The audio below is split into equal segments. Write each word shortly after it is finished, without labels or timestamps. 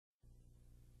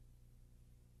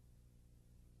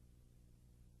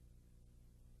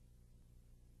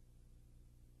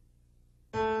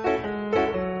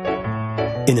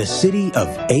In a city of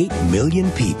 8 million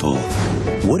people,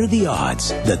 what are the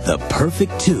odds that the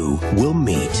perfect two will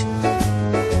meet?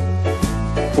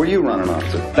 Where you running off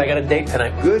to? I got a date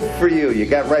tonight. Good for you. You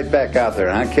got right back out there,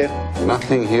 huh, kid?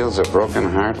 Nothing heals a broken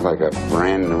heart like a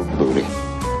brand new booty.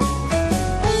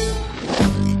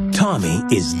 Tommy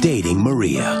is dating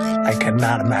Maria. I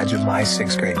cannot imagine my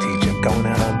 6th grade teacher going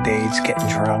out on dates, getting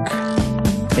drunk,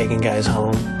 taking guys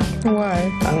home.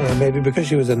 Why? I don't know, maybe because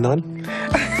she was a nun.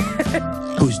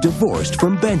 Who's divorced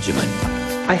from Benjamin.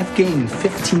 I have gained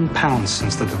 15 pounds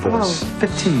since the divorce. Whoa.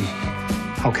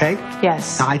 15. Okay?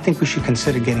 Yes. Now, I think we should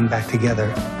consider getting back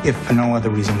together, if for no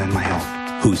other reason than my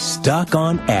health. Who's stuck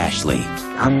on Ashley.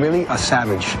 I'm really a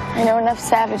savage. I know enough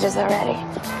savages already.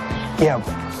 Yeah,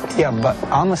 but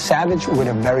I'm a savage with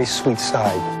a very sweet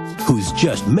side. Who's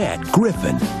just met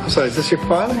Griffin. I'm sorry, is this your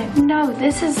father? No,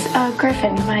 this is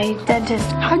Griffin, my dentist.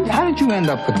 How did you end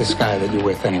up with this guy that you're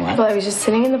with anyway? Well, I was just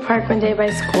sitting in the park one day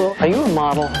by school. Are you a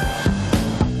model?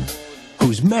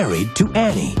 Who's married to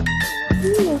Annie.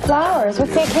 Flowers,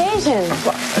 what's the occasion?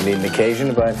 I need an occasion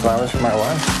to buy flowers for my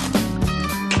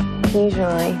wife.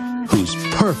 Usually. Who's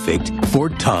perfect for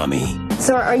Tommy.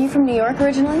 So are you from New York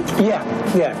originally?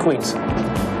 Yeah, Queens.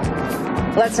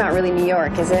 Well, that's not really New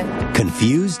York, is it?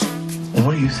 Confused? And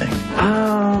what do you think?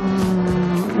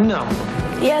 No.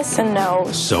 Yes and no.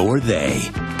 So are they.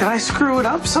 Did I screw it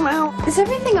up somehow? Is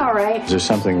everything all right? Is there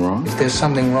something wrong? If there's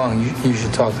something wrong, you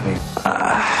should talk to me.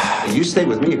 You stay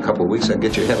with me a couple of weeks, I'll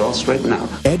get your head all straightened out.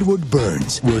 Edward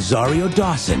Burns, Rosario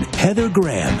Dawson, Heather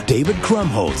Graham, David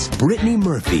Krumholtz, Brittany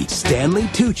Murphy, Stanley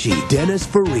Tucci, Dennis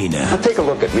Farina. Now take a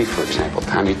look at me, for example,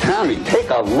 Tommy. Tommy, take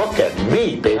a look at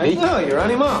me, baby. No, you're on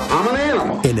him off. I'm an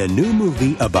animal. In a new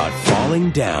movie about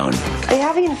falling down. Are you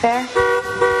having an affair?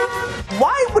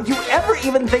 Why would you ever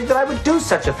even think that I would do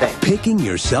such a thing? Picking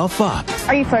yourself up.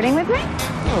 Are you flirting with me?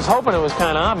 I was hoping it was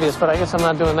kind of obvious, but I guess I'm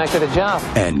not doing that good a job.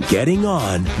 And getting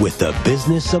on with the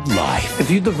business of life.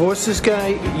 If you divorce this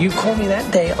guy, you call me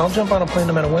that day, I'll jump on a plane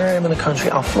no matter where I am in the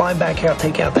country. I'll fly back here, I'll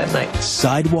take you out that night.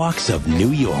 Sidewalks of New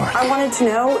York. I wanted to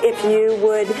know if you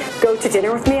would go to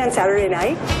dinner with me on Saturday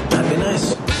night. That'd be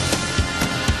nice.